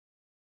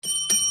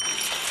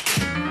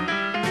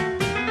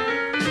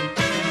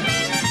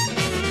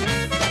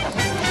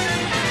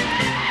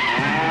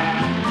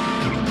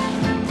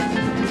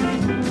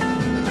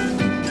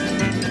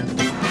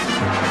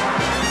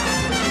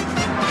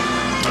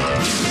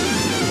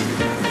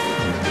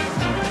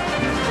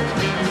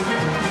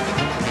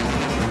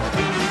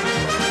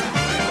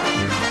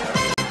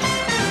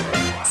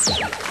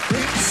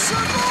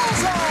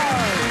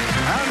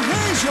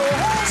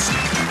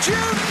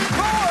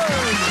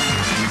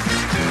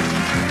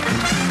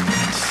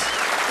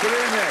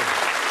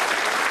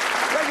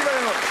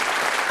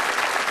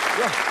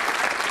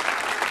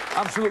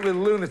Absolutely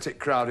lunatic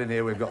crowd in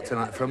here we've got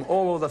tonight. From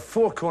all over the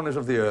four corners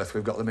of the earth,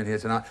 we've got them in here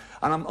tonight.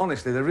 And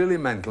honestly, they're really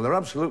mental. They're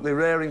absolutely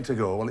raring to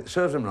go. Well, it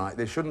serves them right.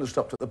 They shouldn't have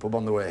stopped at the pub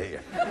on the way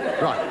here.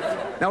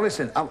 Right. Now,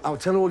 listen, I'll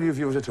tell all you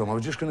viewers at home. I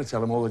was just going to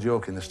tell them all the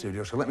joke in the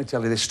studio, so let me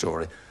tell you this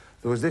story.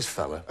 There was this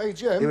fella... Hey,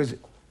 Jim. He was...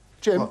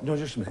 Jim. Oh, no,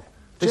 just a minute.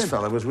 This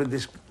fella was with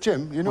this...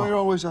 Jim, you know you're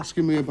always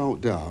asking me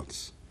about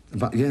darts.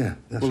 But, yeah,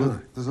 that's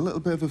right. There's a little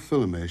bit of a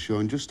film here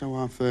showing just how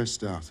I first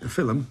started. A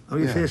film? How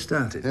you first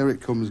started? Here it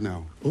comes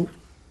now. Oh.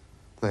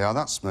 There,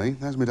 that's me.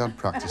 There's my dad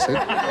practising.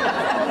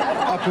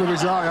 Apple of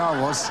his eye, I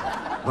was.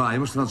 Right, you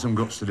must have had some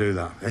guts to do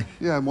that, eh?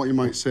 Yeah, and what you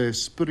might say,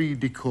 esprit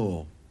de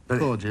corps.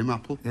 Go, Jim,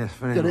 Apple. Yes,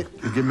 very Get good.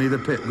 it? You give me the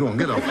pip. Go on,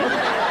 get off.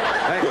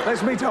 Hey,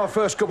 let's meet our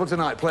first couple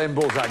tonight playing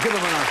Bullseye. Give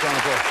them a nice round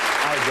of applause.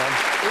 Hi, John.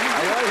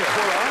 How are you?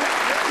 All right?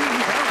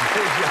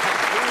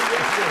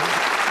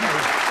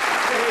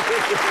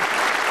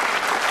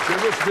 We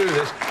must do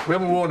this. We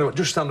haven't warned him.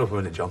 Just stand up a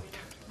minute, John.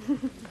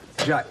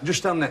 Jack, just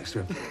stand next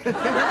to him.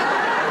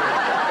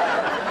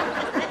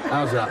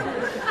 How's that?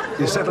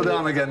 You settle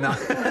down again now.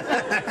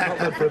 Not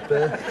good for a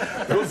pair.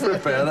 Good for a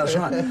pair, that's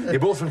right. You're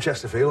both from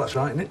Chesterfield, that's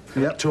right, isn't it?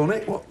 Yep. Tony,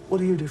 what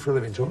do you do for a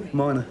living, Tony?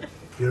 Miner.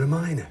 You're a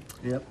miner?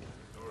 Yep.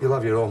 You'll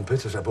have your own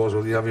pit, I suppose.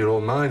 Will you have your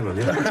own mine, will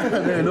you?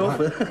 Fair enough.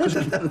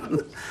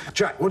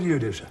 Jack, what do you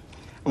do, sir?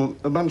 I'm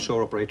a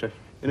bandsaw operator.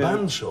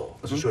 Bandsaw?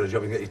 That's the sort of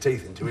job you can get your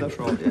teeth into, isn't it?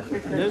 That's right, yeah.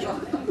 It is.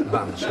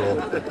 Bandsaw.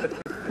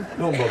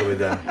 Don't bother with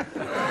that.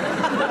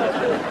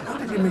 How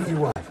did you meet your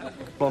wife?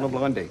 On a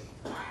blind date.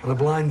 On a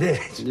blind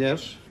date?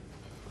 Yes.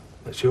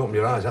 Let's you open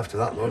your eyes after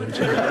that, though, didn't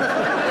you?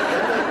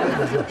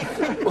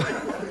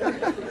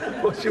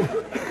 What's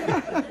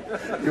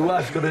your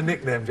wife's got a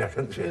nickname, Jack,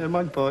 hasn't she? Yeah,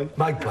 Magpie.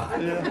 Magpie?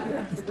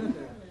 Yeah.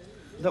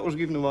 That was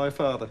given to my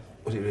father.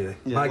 Was it really?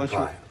 Yeah,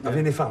 Magpie? Have you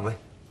any family?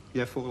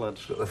 Yeah, 4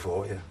 lads. Got the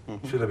 4, yeah.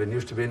 Should have been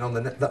used to being on the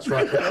net. That's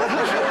right. Jack,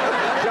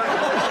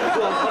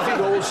 go on, off you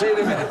go. We'll see you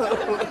in a minute.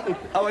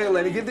 How are you,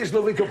 Lenny? Give this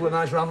lovely couple a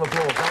nice round of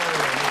applause. How are you,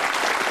 Lenny?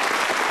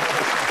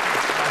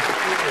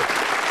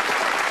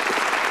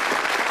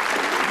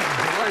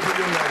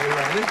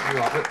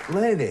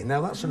 Laney,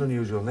 now that's an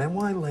unusual name.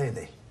 Why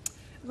Laney?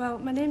 Well,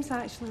 my name's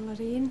actually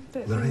Lorraine,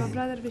 but when my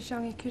brother was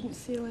young, he couldn't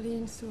say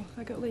Lorraine, so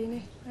I got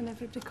Laney, and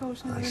everybody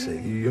calls me I Laney. see.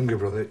 Your younger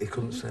brother, he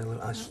couldn't say Lorraine.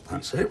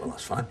 That's it. Well,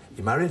 that's fine.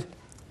 You married?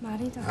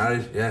 Married.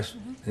 Married, yes.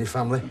 Any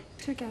family?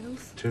 2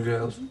 girls. 2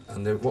 girls.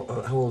 And they,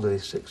 how old are they?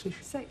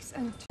 6-ish? 6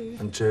 and 2.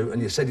 And 2.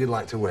 And you said you'd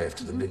like to wave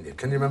to them, didn't you?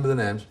 Can you remember the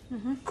names?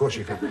 Of course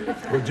you can.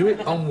 Well, do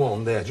it on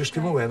one there. Just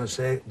give them a wave and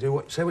say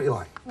what you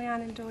like.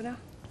 Leanne and Donna.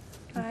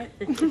 Right.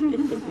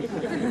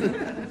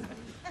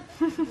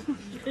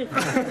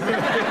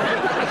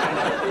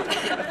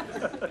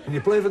 And you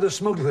play for the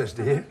smugglers,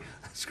 do you?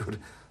 That's good.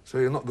 So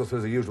you'll not go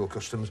through the usual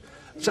customs.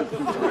 Sam,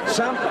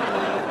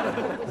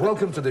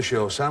 welcome to the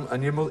show, Sam,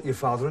 and your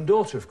father and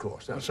daughter, of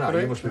course. That's right.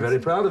 You must be very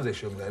proud of this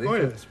young lady. Oh,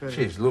 yes, very.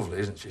 She's lovely,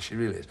 isn't she? She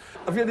really is.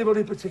 Have you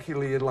anybody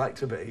particularly you'd like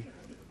to be?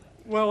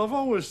 Well, I've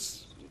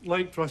always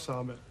liked Russ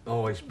Abbott.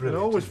 Oh, he's brilliant.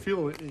 I always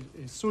feel that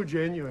he's so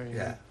genuine.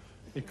 Yeah.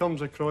 He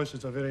comes across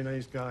as a very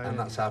nice guy. And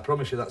that's, I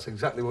promise you, that's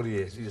exactly what he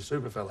is. He's a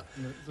super fella.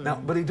 Now,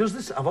 but he does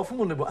this. I've often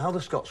wondered how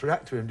the Scots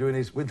react to him doing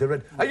his with the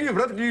red. Are you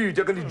brother? You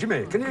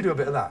Jimmy? Can you do a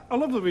bit of that? I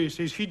love the way he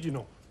says he'd, you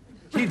know.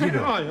 He'd, you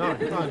know.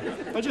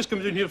 Aye. I just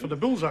come in here for the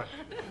bullseye.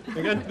 I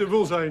get into the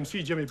bullseye and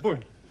see Jimmy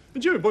Boyne.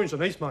 And Jimmy Boyne's a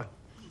nice man,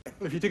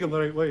 if you take him the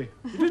right way.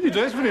 He doesn't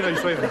dress very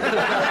nice, right?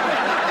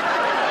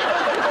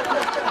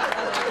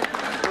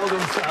 Well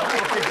done, Sam.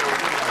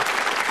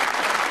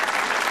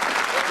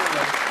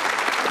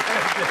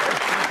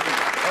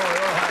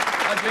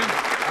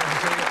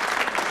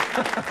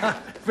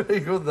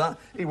 Very good, that.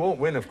 He won't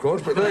win, of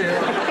course, but there you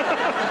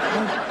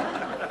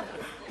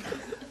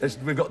are.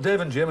 We've got Dave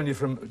and Jim, and you're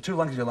from 2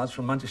 Lancashire lads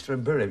from Manchester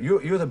and Bury.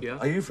 Yeah.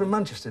 Are you from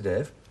Manchester,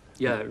 Dave?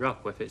 Yeah,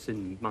 Radcliffe. It's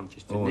in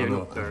Manchester, Oh, near no.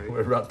 enough Bury.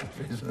 We're Radcliffe,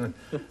 isn't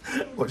it?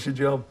 What's your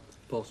job?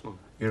 Postman.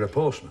 You're a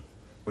postman.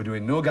 We're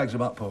doing no gags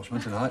about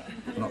postmen tonight.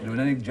 We're not doing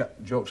any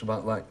jokes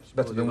about, like, it's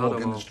better than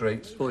walking the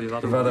streets. Well, you've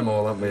had them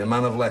all, haven't we? A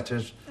man of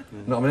letters.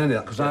 Not having any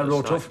of that, because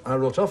I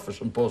wrote off for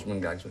some postman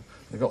gags.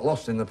 They got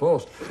lost in the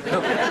post.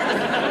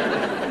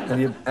 Have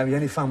you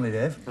any family,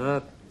 Dave?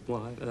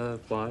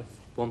 Wife,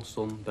 1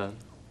 son, Ben.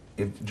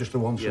 You've just the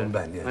one son,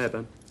 Ben, yes? Hiya,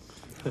 Ben.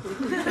 So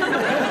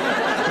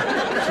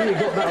you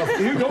got that off.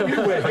 You got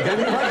your wave again,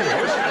 you had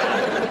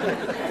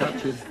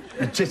yours.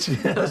 Catching.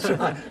 That's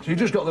right. So you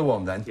just got the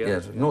one, then? Yeah.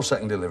 Yes. No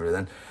second delivery,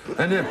 then.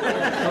 And,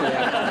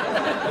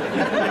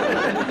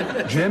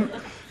 Jim,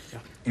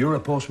 you're a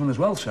postman as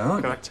well, sir,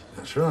 aren't you? Correct.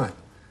 That's right.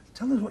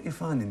 Tell us what you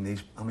find in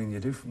these... I mean,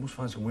 must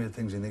find some weird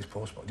things in these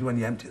postboxes. Do when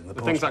you empty them,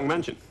 the Things I can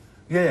mention?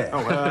 Yeah.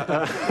 Oh,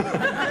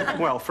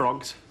 well,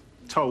 frogs,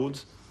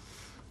 toads.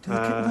 What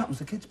happens?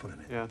 The kids put them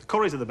in? Yeah, the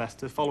curries are the best.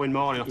 The following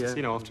morning, after,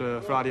 you know, after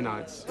Friday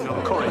nights. You know,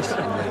 the curries.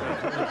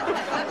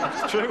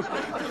 It's true.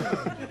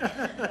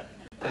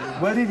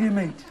 Where did you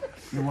meet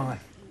your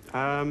wife?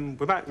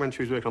 We met when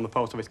she was working on the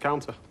post office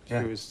counter.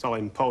 Yeah. She was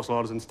selling postal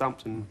orders and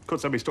stamps, and could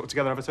say we stuck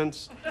together ever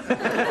since.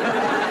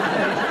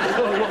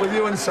 Oh, what with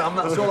you and Sam,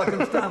 that's all I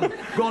can stand.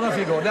 Go on, off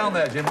you go. Down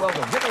there, Jim. Well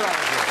done. Get around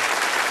here.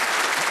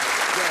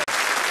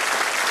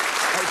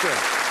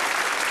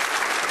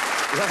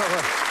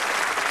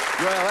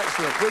 Well,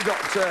 excellent.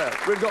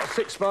 We've got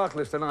 6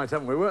 sparklers tonight,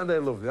 haven't we? Weren't they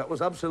lovely? That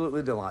was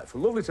absolutely delightful.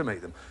 Lovely to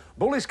meet them.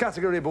 Bully's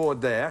category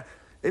board there.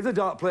 If the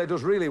dart player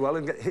does really well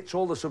and hits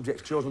all the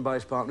subjects chosen by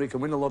his partner, he can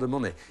win a lot of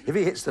money. If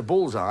he hits the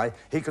bullseye,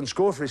 he can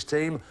score for his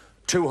team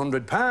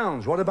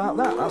 £200. What about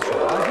that? That's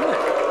all right, isn't it?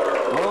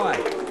 All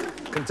right.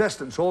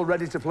 Contestants all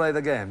ready to play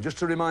the game. Just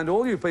to remind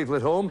all you people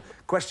at home,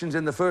 questions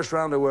in the first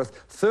round are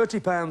worth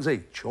 £30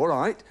 each. All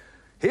right.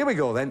 Here we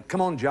go, then. Come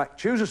on, Jack.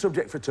 Choose a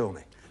subject for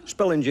Tony.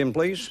 Spelling, Jim,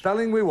 please.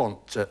 Spelling we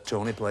want,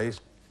 Tony, please.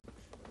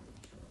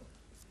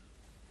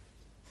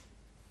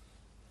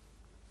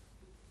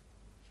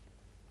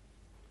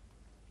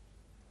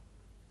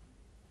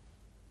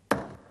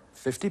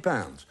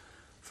 £50.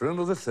 For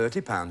another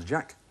 £30,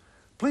 Jack.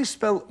 Please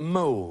spell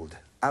mould,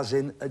 as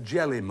in a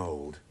jelly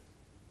mould.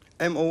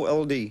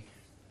 M-O-L-D.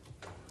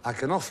 I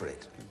can offer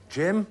it.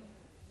 Jim?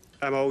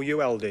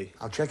 M-O-U-L-D.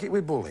 I'll check it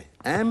with Bully.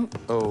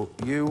 M-O-U-L-D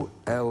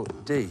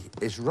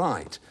is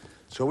right.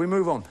 So we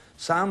move on.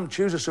 Sam,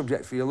 choose a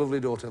subject for your lovely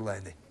daughter,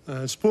 Lainey.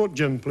 Sport,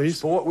 Jim, please.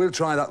 Sport, we'll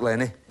try that,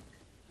 Lainey.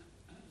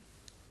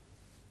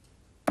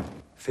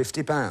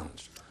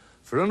 £50.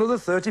 For another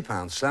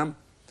 £30, Sam.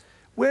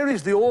 Where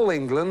is the All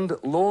England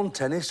Lawn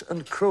Tennis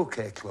and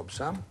Croquet Club,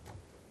 Sam?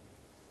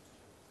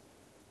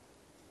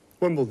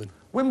 Wimbledon.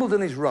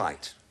 Wimbledon is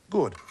right.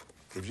 Good.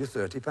 Gives you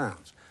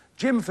 £30.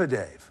 Jim for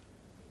Dave.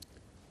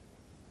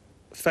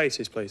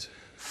 Faces, please.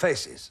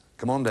 Faces.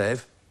 Come on,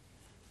 Dave.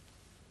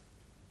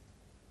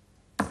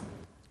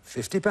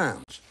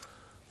 £50.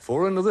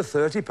 For another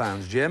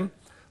 £30, Jim.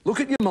 Look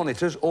at your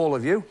monitors, all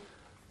of you.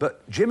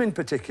 But Jim in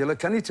particular,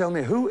 can you tell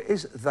me who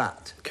is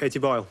that? Katie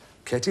Boyle.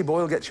 Katie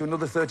Boyle gets you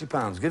another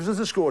 £30. Gives us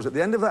the scores at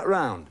the end of that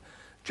round.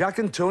 Jack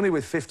and Tony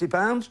with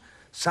 £50,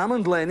 Sam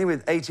and Lainey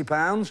with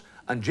 £80,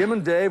 and Jim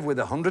and Dave with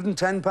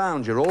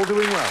 £110. You're all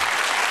doing well.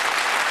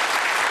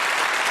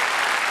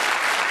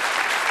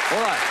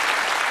 All right.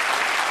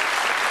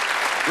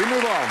 We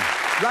move on.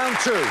 Round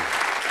 2.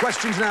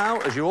 Questions now,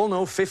 as you all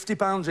know,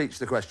 £50 each,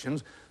 the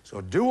questions.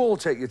 So do all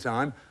take your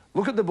time.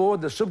 Look at the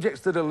board, the subjects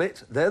that are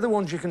lit. They're the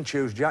ones you can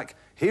choose, Jack.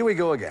 Here we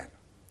go again.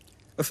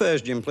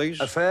 Affairs, Jim, please.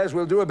 Affairs,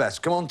 we'll do our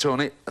best. Come on,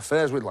 Tony.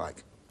 Affairs we'd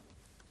like.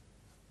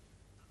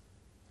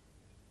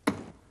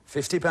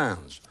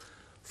 £50.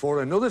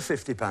 For another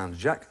 £50,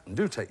 Jack, and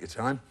do take your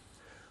time,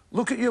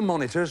 look at your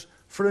monitors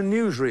for a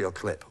newsreel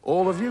clip,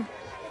 all of you.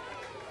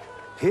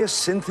 Here's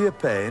Cynthia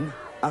Payne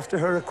after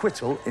her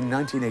acquittal in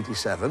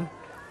 1987.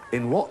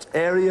 In what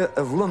area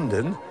of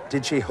London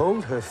did she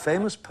hold her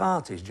famous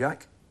parties,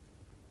 Jack?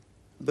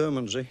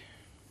 Bermondsey.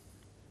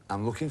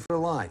 I'm looking for a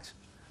light.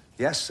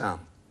 Yes, Sam?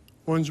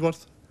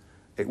 Wandsworth.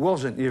 It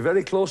wasn't. You're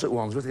very close at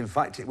Wandsworth. In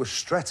fact, it was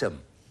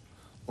Streatham.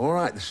 All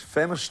right, the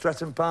famous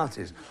Streatham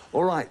parties.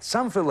 All right,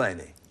 Sam for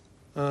Lainey.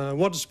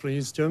 Words,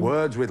 please, Jim.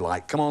 Words we'd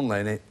like. Come on,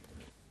 Lainey.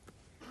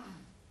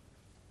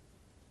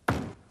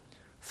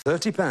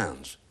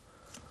 £30.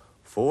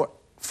 For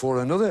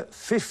another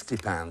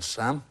 £50,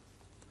 Sam.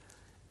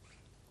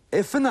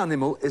 If an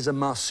animal is a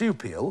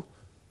marsupial,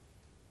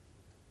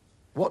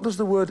 what does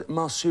the word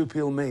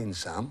marsupial mean,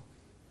 Sam?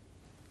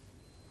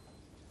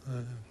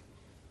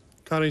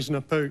 Carries in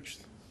a pouch.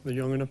 The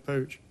young in a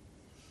pouch.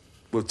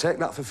 We'll take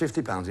that for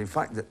 £50. In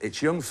fact,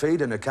 its young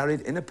feed and are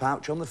carried in a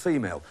pouch on the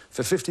female.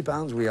 For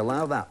 £50, we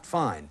allow that.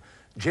 Fine.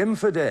 Jim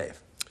for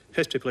Dave.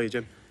 History, please,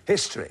 Jim.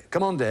 History.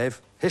 Come on,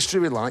 Dave. History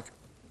we'd like.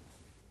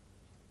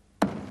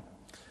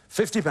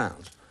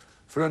 £50.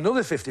 For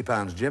another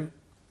 £50, Jim.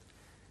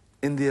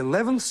 In the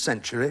 11th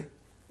century,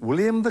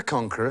 William the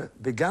Conqueror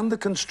began the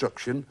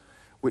construction,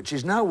 which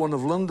is now one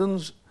of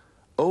London's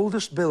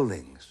oldest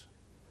buildings.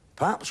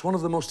 Perhaps one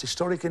of the most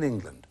historic in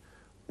England.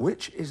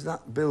 Which is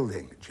that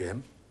building,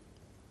 Jim?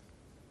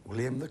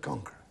 William the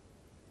Conqueror.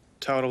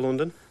 Tower of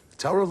London. The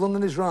Tower of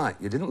London is right.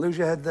 You didn't lose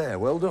your head there.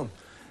 Well done.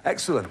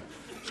 Excellent.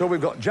 So we've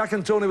got Jack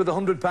and Tony with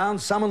 £100,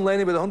 Sam and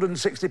Lainey with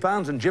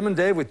 £160, and Jim and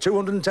Dave with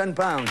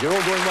 £210. You're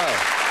all going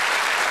well.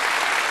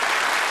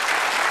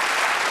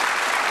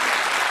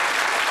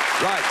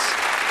 Right.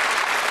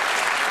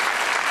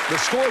 The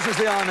scores as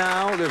they are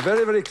now, they're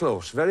very, very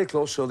close. Very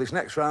close, so this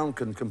next round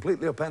can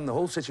completely upend the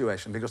whole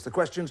situation because the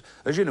questions,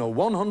 as you know,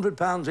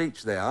 £100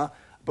 each they are,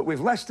 but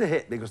we've less to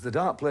hit because the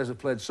dart players have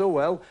played so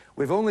well,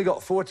 we've only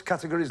got 4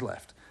 categories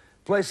left.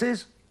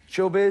 Places,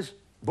 showbiz,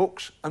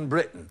 books and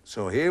Britain.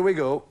 So here we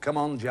go. Come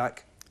on,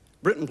 Jack.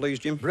 Britain, please,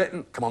 Jim.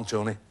 Britain. Come on,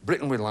 Tony.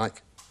 Britain we'd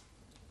like.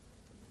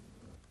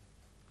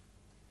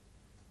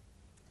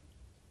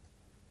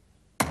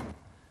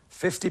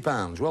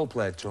 £50. Well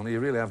played, Tony. You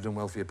really have done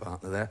well for your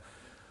partner there.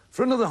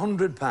 For another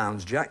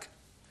 £100, Jack.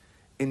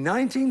 In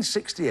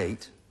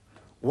 1968,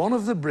 one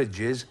of the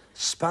bridges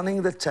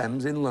spanning the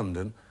Thames in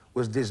London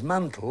was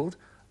dismantled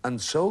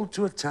and sold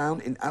to a town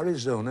in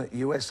Arizona,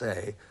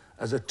 USA,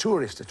 as a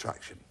tourist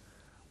attraction.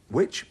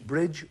 Which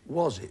bridge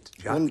was it,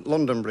 Jack?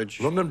 London Bridge.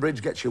 London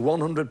Bridge gets you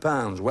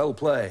 £100. Well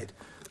played.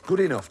 Good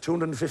enough.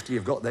 250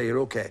 you've got there, you're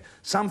OK.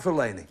 Sam for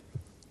Laney.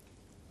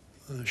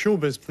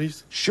 Showbiz,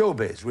 please.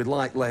 Showbiz, we'd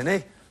like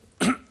Laney.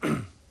 It's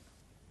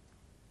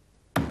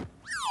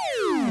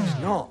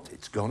not.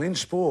 It's gone in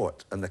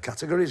sport, and the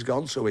category's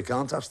gone, so we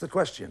can't ask the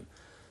question.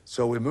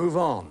 So we move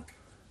on.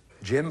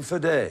 Jim for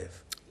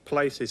Dave.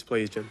 Places,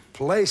 please, Jim.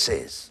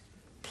 Places.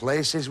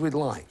 Places we'd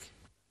like.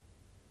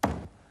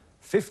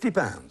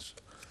 £50.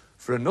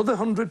 For another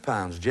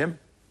 £100, Jim.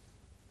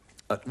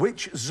 At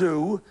which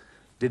zoo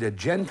did a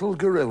gentle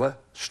gorilla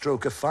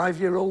stroke a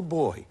 5-year-old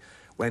boy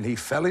when he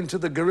fell into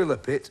the gorilla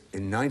pit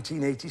in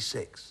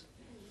 1986?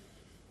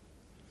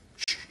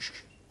 Shh, shh.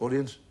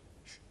 Audience?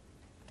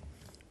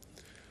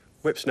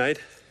 Whipsnade.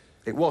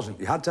 It wasn't.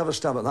 You had to have a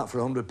stab at that for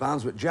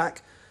 £100, but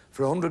Jack,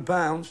 for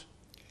 £100,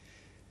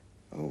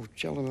 Oh,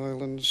 Jellan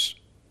Islands.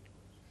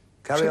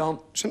 carry on,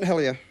 St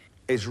Helier.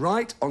 is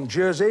right on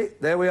Jersey.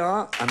 There we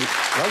are. And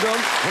well done,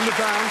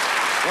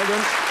 £100. Well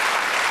done.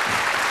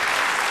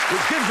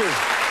 Which gives us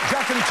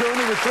Jack and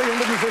Tony with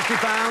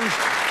 £350,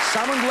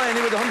 Sam and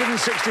Laney with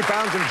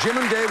 £160, and Jim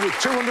and Dave with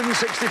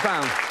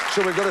 £260.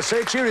 So we've got to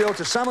say cheerio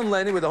to Sam and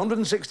Laney with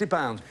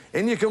 £160.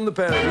 In you come, the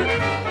pair of you.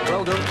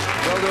 Well done,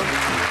 well done.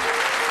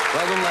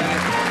 Well done, Laney.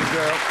 Good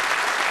girl.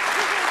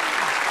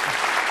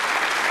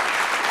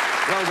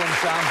 Well done,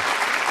 Sam.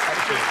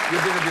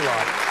 You've been a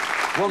delight.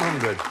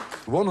 160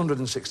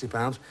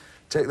 £160.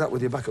 Take that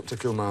with you back up to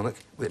Kilmarnock.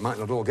 It might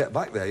not all get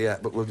back there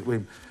yet, but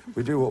we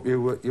do hope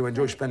you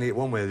enjoy spending it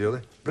one way or the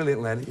other.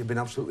 Brilliant, Lenny. You've been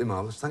absolutely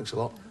marvellous. Thanks a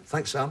lot.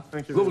 Thanks, Sam.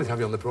 Thank you. Lovely to have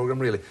you on the programme,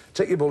 really.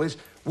 Take your bullies.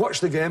 Watch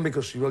the game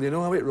because, well, you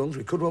know how it runs.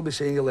 We could well be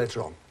seeing you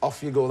later on.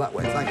 Off you go that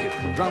way. Thank you.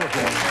 Round of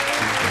applause.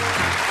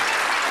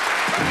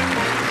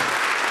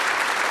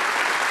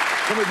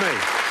 Come with me.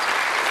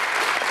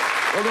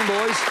 Well done,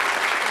 boys.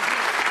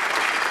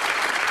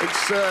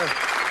 It's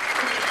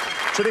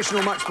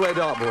traditional match play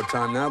dartboard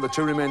time now. The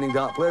two remaining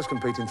dart players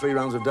compete in 3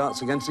 rounds of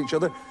darts against each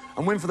other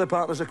and win for their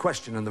partners a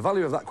question, and the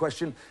value of that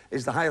question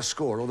is the highest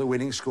score or the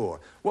winning score.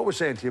 What we're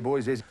saying to you,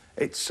 boys, is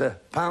it's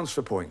pounds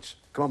for points.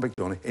 Come on, Big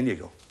Tony, in you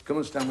go. Come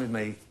and stand with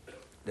me,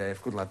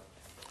 Dave. Good lad.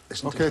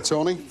 Listen OK, to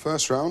Tony,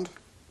 first round.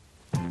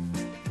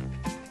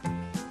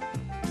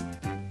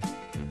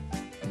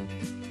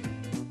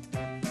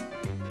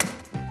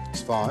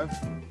 It's 5.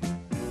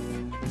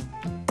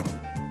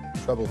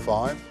 Treble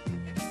 5.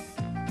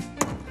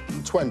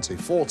 20,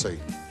 40. There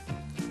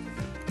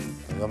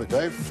you have it,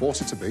 Dave.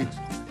 40 to beat.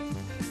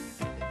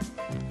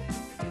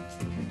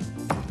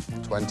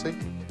 20.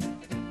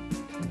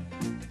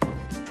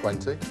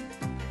 20.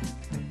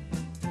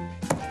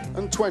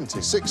 And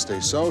 20,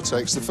 60. So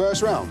takes the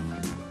first round.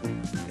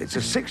 It's a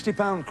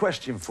 £60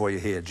 question for you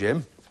here,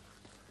 Jim.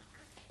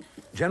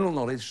 General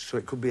knowledge, so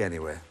it could be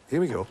anywhere.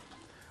 Here we go.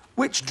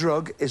 Which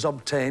drug is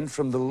obtained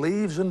from the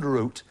leaves and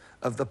root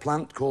of the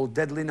plant called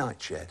deadly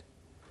nightshade?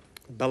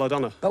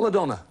 Belladonna.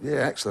 Belladonna.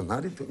 Yeah, excellent.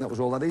 I didn't think that was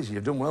all that easy.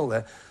 You've done well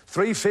there.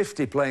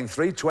 350 playing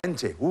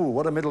 320. Ooh,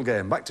 what a middle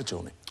game. Back to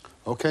Tony.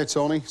 OK,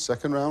 Tony,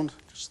 second round.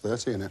 Just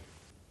 30 in it.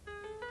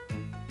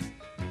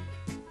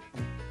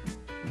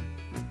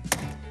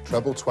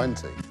 Treble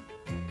 20.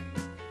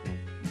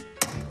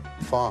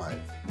 5.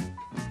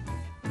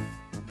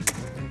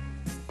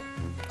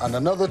 And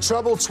another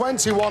treble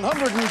 20,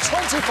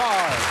 125.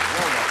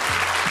 Well done.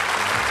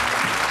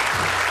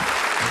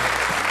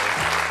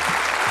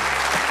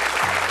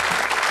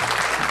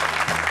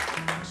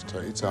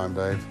 Take your time,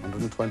 Dave.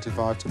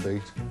 125 to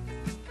beat.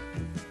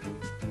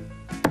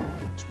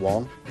 It's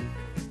 1.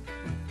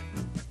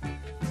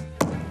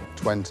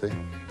 20.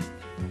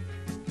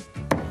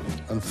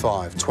 And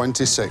 5.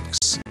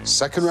 26.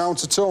 Second round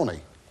to Tony.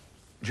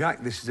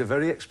 Jack, this is a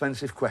very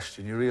expensive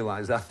question. You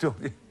realise that, don't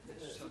you?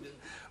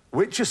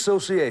 Which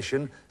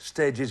association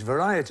stages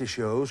variety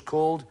shows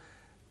called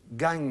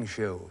gang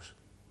shows?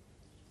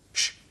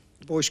 Shh.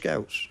 Boy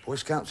Scouts. Boy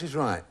Scouts is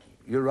right.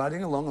 You're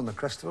riding along on the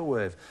crest of a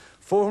wave.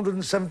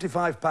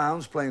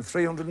 £475 playing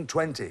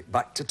 320.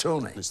 Back to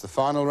Tony. It's the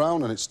final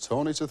round and it's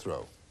Tony to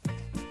throw.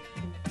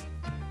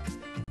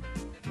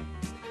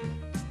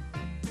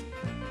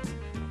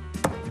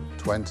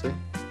 $20.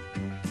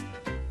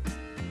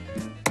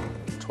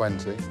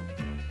 20.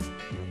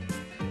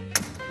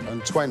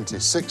 And 20.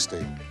 60.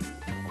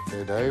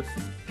 OK, Dave.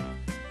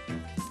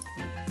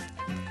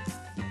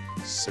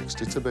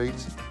 60 to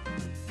beat.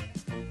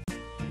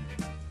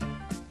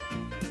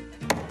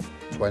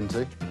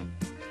 20.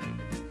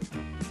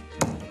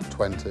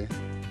 20.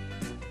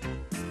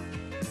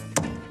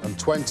 And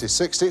 20.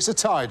 60. It's a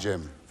tie,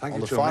 Jim. Thank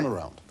on you, the Tony. final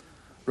round.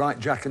 Right,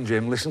 Jack and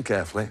Jim, listen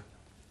carefully.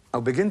 I'll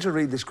begin to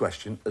read this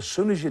question as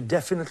soon as you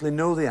definitely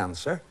know the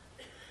answer,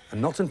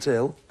 and not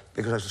until,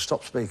 because I have to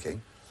stop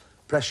speaking,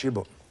 press your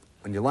button.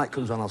 When your light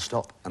comes on, I'll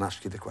stop and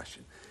ask you the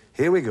question.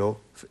 Here we go.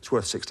 It's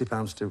worth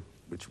 £60 to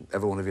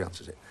whichever one of you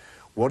answers it.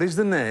 What is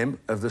the name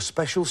of the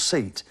special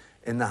seat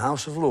in the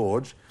House of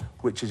Lords,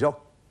 which is...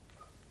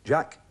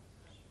 Jack?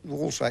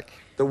 Woolsack.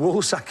 The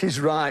Woolsack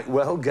is right.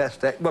 Well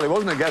guessed. Well, it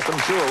wasn't a guess, I'm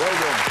sure. Well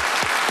done.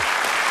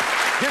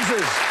 Gives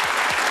us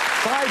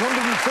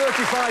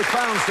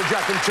 £535 for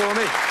Jack and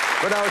Tony,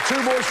 But our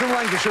two boys from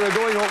Lancashire are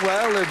going up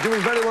well. They're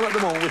doing very well at the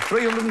moment with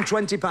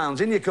 £320.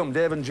 In you come,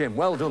 Dave and Jim.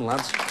 Well done,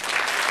 lads.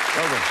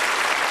 Well done.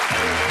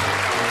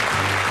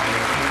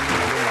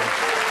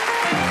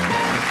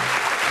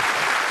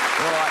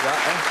 All like that,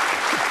 eh?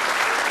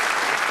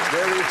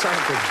 There are your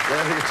tankers. There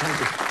are your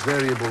tankers. There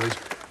are your bullies.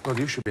 Well,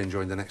 you should be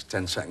enjoying the next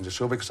 10 seconds or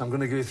so because I'm going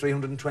to give you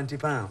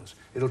 £320.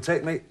 It'll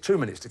take me 2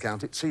 minutes to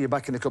count it. See you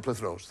back in a couple of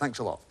throws. Thanks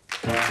a lot.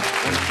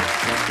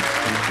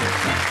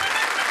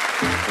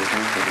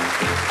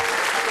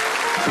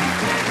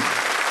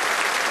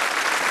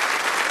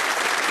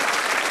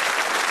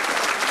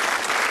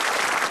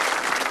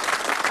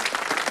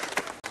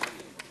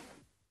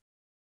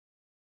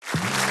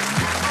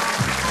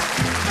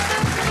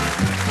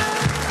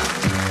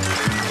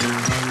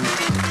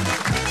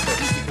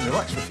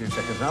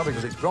 Now,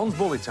 because it's bronze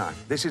bully time.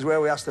 This is where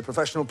we ask the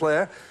professional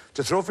player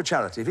to throw for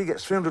charity. If he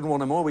gets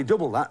 301 or more, we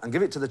double that and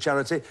give it to the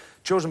charity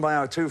chosen by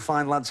our two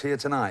fine lads here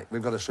tonight.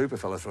 We've got a super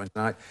fella throwing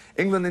tonight,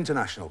 England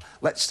International.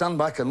 Let's stand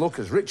back and look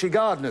as Richie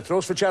Gardner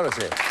throws for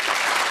charity.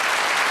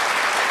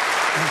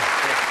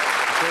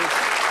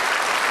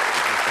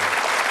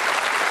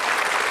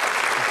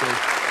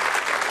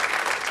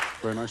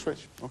 Very nice,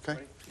 Rich. OK.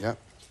 Yeah.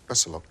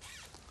 Best of luck.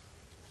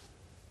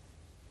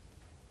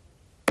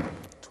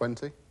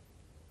 20.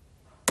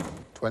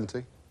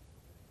 20.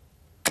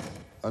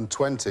 And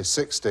 20.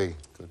 60.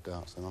 Good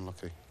darts, then.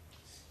 Unlucky.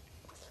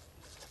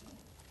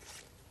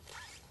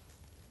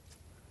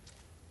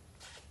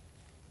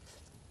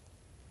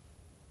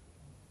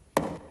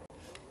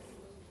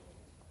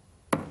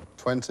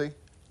 $20.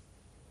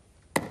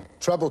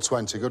 Treble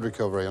 20. Good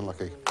recovery.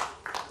 Unlucky.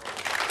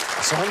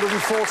 That's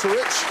 140,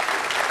 Rich.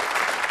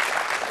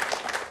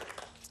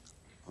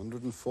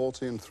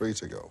 140 and 3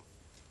 to go.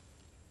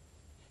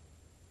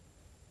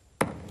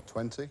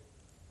 20.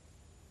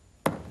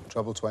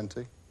 Treble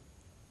 20.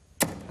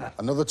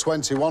 Another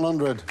 20,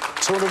 100.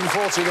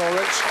 240 though,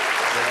 Rich.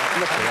 Yeah.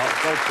 Look at that.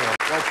 Well played.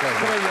 Well played.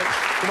 Come on, Rich.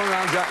 Come on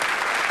round, Jack.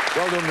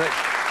 Well done, Rich.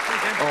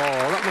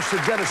 Oh, that must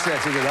have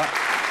devastated you, that.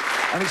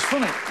 And it's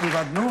funny, we've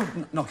had no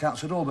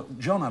knockouts at all, but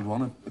John had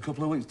one a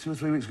couple of weeks, 2 or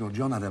 3 weeks ago.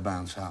 John had a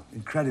bounce out.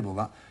 Incredible,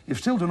 that. You've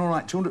still done all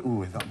right, 200... Ooh,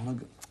 with that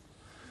one.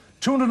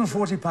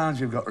 £240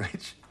 you've got,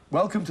 Rich.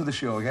 Welcome to the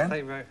show again.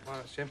 Thank you very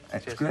much, Jim.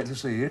 It's great to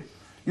see you.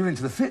 You're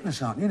into the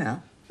fitness, aren't you,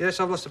 now? Yes,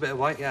 I've lost a bit of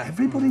weight, yeah.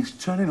 Everybody's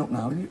turning up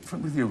now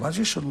with you, as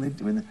you're suddenly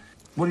doing it.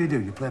 What do?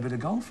 You play a bit of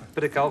golf?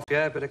 Bit of golf,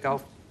 yeah, bit of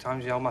golf.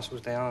 Times the old muscles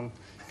down and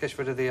gets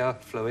rid of the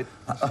fluid.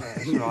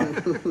 It's right.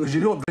 Because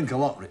you don't drink a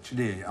lot, Rich,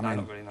 do you? I mean,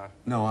 not really,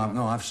 no.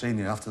 No, I've seen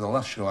you after the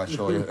last show I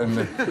saw you. And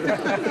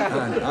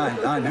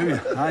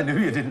I knew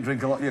you didn't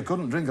drink a lot. You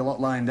couldn't drink a lot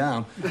lying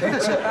down.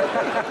 It's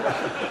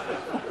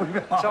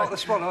out the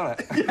spot,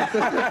 isn't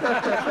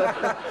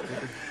it?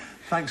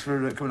 Thanks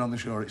for coming on the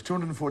show. It's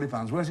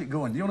 £240. Where's it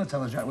going? Do you want to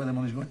tell us, Jack, where the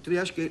money's going? To the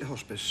Ashgate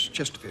Hospice,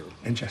 Chesterfield.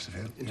 In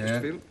Chesterfield? In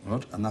Chesterfield.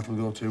 Good. And that'll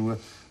go to,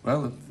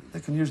 well, they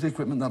can use the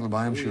equipment that'll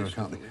buy, I'm sure,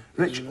 can't they?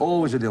 Rich,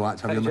 always a delight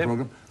to have you on the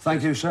programme.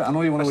 Thank you, sir. I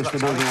know you want to wish the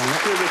boys all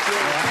luck.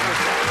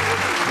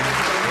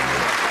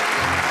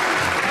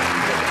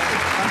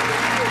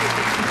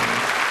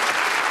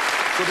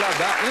 Good lad,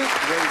 that, isn't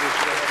it? Very good.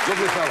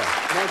 Lovely fella.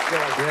 Nice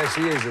guy. Yes,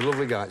 he is a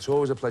lovely guy. It's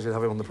always a pleasure to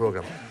have him on the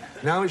programme.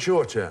 Now it's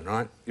your turn,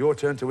 right? Your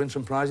turn to win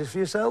some prizes for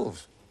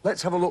yourselves.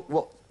 Let's have a look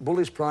what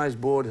Bully's Prize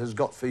Board has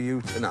got for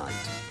you tonight.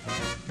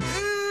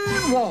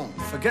 In 1,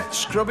 forget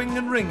scrubbing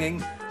and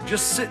wringing.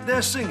 Just sit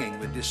there singing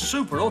with this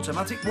super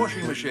automatic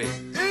washing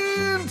machine.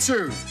 In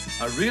 2,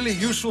 a really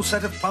useful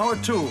set of power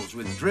tools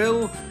with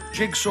drill,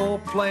 jigsaw,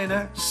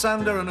 planer,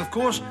 sander and, of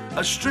course,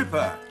 a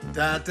stripper.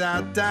 Da,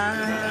 da,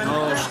 da.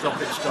 No,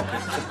 stop it. It's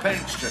a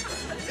paint stripper.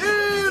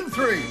 In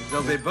 3,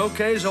 there'll be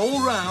bouquets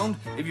all round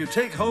if you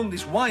take home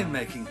this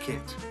wine-making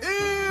kit.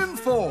 In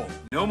 4,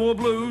 no more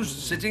blues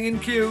sitting in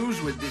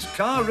queues with this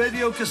car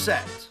radio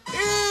cassette.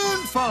 In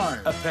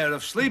 5, a pair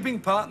of sleeping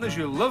partners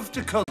you'll love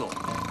to cuddle.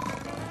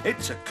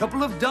 It's a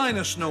couple of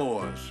diner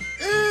snores.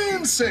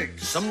 In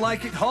 6, some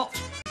like it hot,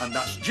 and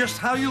that's just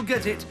how you'll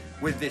get it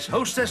with this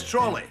hostess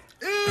trolley.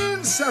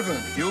 In 7,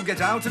 you'll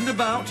get out and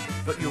about,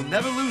 but you'll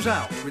never lose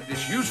out with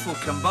this useful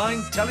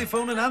combined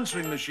telephone and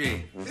answering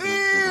machine.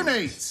 In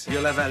 8,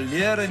 you'll have a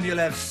lure and you'll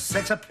have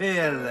set a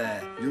pair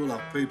there. You'll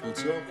have people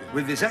talking.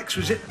 With this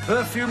exquisite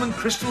perfume and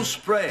crystal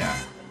sprayer.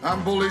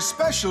 And Bully's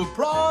special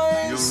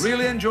prize! You'll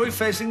really enjoy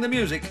facing the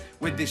music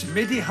with this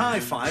MIDI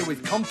hi-fi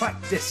with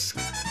compact disc.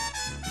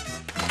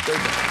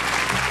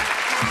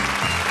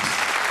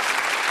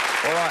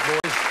 All right,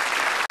 boys.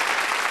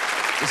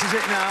 This is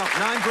it now.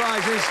 9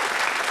 prizes.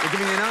 We're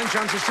giving you 9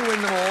 chances to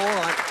win them all.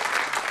 Right.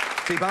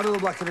 Keep out of the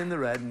black and in the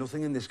red.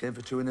 Nothing in this game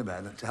for 2 in the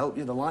bed. And to help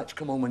you, the lights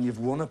come on when you've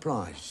won a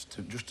prize.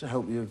 Just to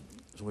help you,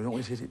 so we don't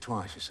always hit it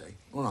twice, you see.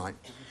 All right,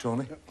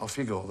 Tony, off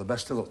you go. The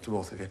best of luck to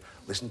both of you.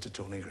 Listen to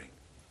Tony Green.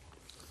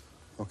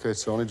 OK,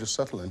 Tony, just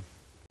settle in.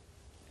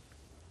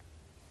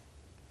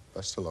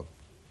 Best of luck.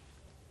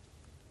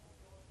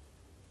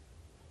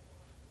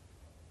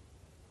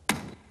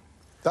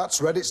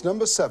 That's red, it's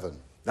number 7.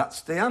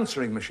 That's the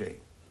answering machine.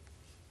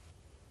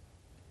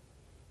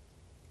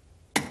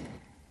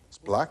 It's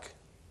black.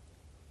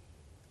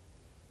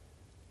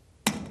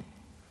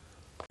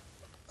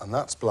 And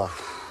that's black.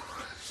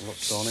 Look,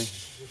 Tony.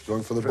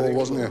 Going for the ball,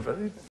 wasn't you?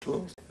 Very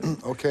close.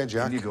 OK,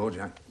 Jack. In you go,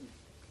 Jack.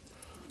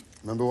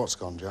 Remember what's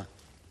gone, Jack?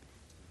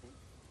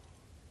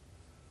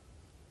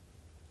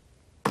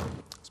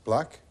 It's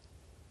black.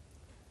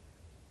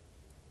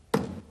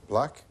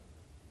 Black.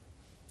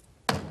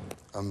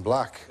 And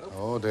black.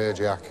 Oh, dear,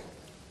 Jack.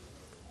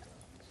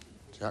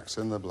 Jack's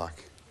in the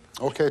black.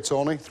 OK,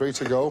 Tony, 3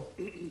 to go.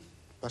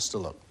 Best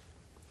of luck.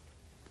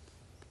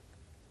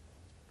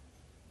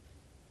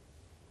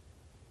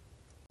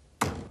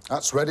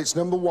 That's red, it's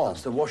number 1.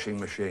 That's the washing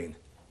machine.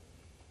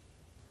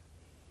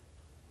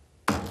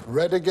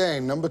 Red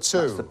again, number 2.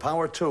 That's the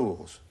power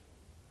tools.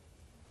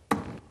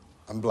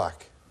 And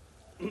black.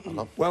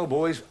 Well,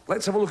 boys,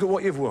 let's have a look at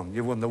what you've won.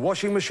 You've won the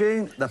washing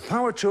machine, the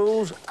power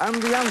tools, and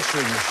the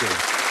answering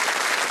machine.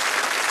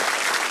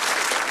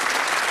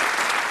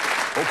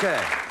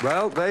 OK,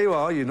 well, there you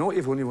are. You know what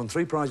you've won. You've won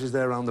 3 prizes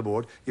there around the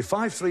board. You're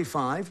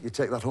 535. You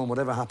take that home,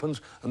 whatever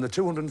happens. And the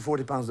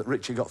 £240 that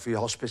Richie got for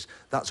your hospice,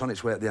 that's on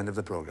its way at the end of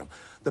the programme.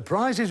 The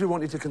prizes we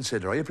want you to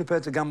consider. Are you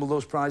prepared to gamble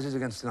those prizes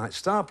against tonight's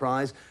star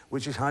prize,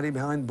 which is hiding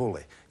behind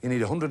Bully? You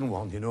need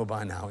 101, you know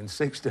by now, in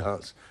 6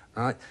 darts.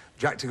 Right?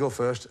 Jack to go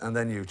first, and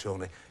then you,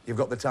 Tony. You've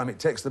got the time it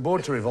takes the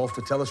board to revolve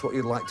to tell us what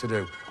you'd like to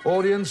do.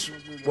 Audience,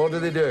 what do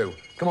they do?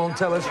 Come on,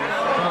 tell us. Come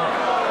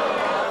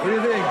on. What do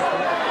you think?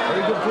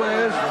 Very good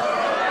players?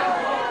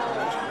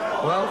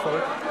 Well,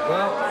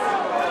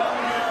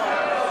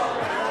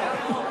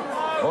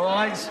 all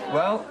right,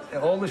 well,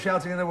 all the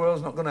shouting in the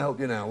world's not going to help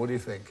you now. What do you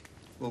think?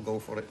 We'll go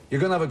for it. You're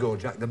going to have a go,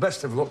 Jack. The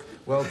best of luck.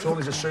 Well,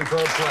 Tony's a superb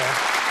player.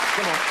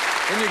 Come on,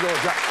 in you go,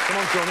 Jack. Come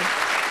on, Tony.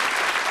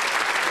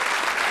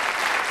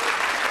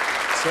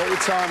 Take your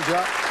time,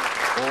 Jack.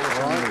 All the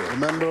time. All right,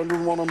 remember,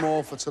 101 or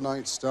more for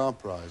tonight's star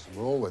prize.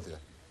 We're all with you.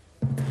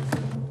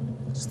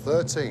 It's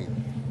 13.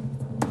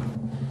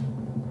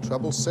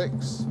 Treble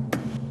 6.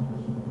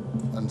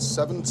 And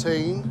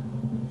 17,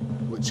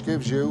 which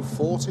gives you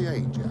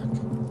 48, Jack.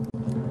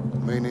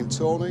 Meaning,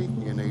 Tony,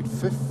 you need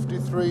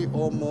 53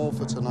 or more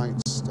for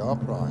tonight's star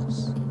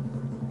prize.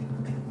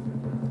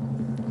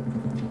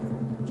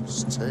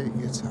 Just take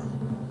your time.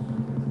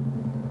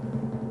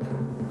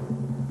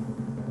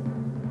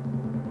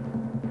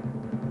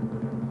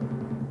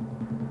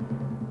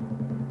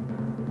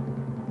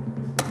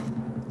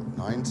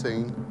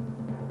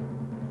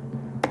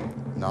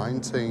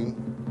 $19.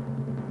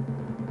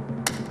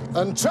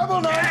 And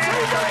treble 19!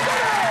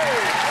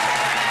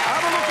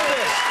 Have a look at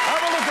this. Have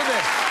a look at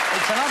this.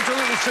 It's an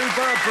absolutely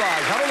superb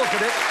prize. Have a look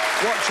at it.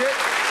 Watch it.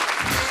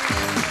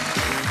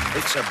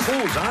 It's a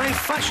Bullseye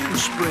fashion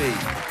spree.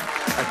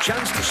 A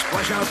chance to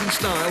splash out in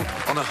style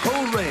on a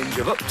whole range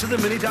of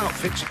up-to-the-minute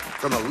outfits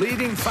from a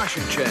leading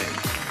fashion chain.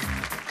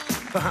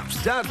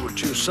 Perhaps Dad would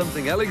choose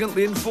something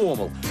elegantly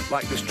informal,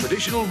 like this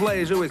traditional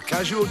blazer with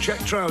casual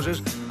check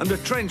trousers and a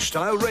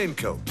trench-style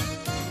raincoat.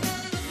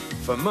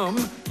 For Mum,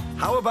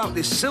 how about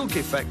this silk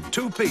effect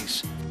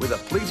two-piece with a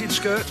pleated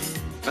skirt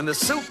and a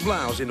silk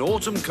blouse in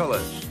autumn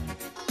colours?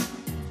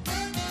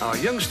 Our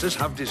youngsters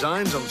have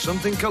designs on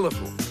something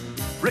colourful.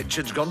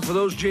 Richard's gone for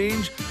those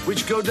jeans,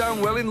 which go down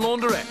well in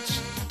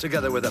launderettes,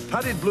 together with a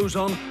padded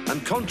blouson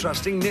and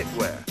contrasting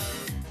knitwear.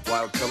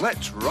 While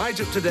Colette's right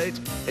up to date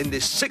in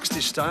this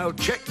 60s-style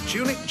check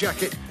tunic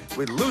jacket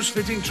with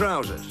loose-fitting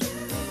trousers.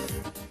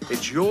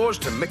 It's yours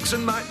to mix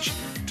and match,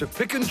 to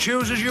pick and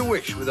choose as you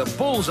wish with a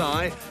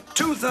Bullseye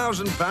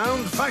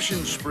 £2,000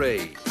 fashion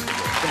spree.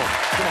 Come on,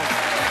 come on.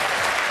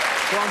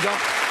 Come on, John.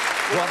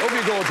 Come on, up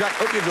you go, Jack,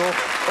 up you go.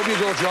 Up you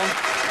go, John.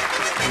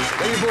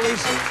 There you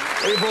bullies.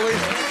 There you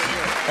bullies.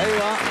 There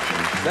you are.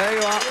 There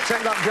you are.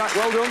 Take that, Jack.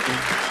 Well done.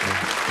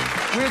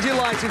 We're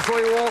delighted for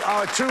you all.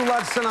 Our 2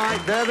 lads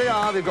tonight, there they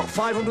are. They've got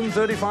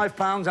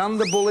 £535 and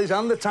the bullies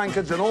and the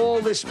tankards and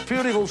all this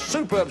beautiful,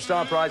 superb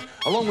star prize,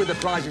 along with the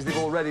prizes they've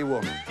already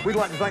won. We'd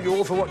like to thank you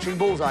all for watching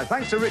Bullseye.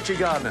 Thanks to Richie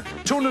Gardner.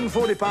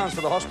 £240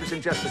 for the hospice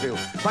in Chesterfield.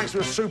 Thanks to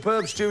a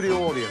superb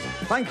studio audience.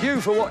 Thank you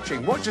for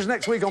watching. Watch us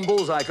next week on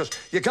Bullseye, because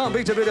you can't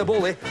beat a bit of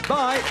bully.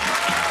 Bye.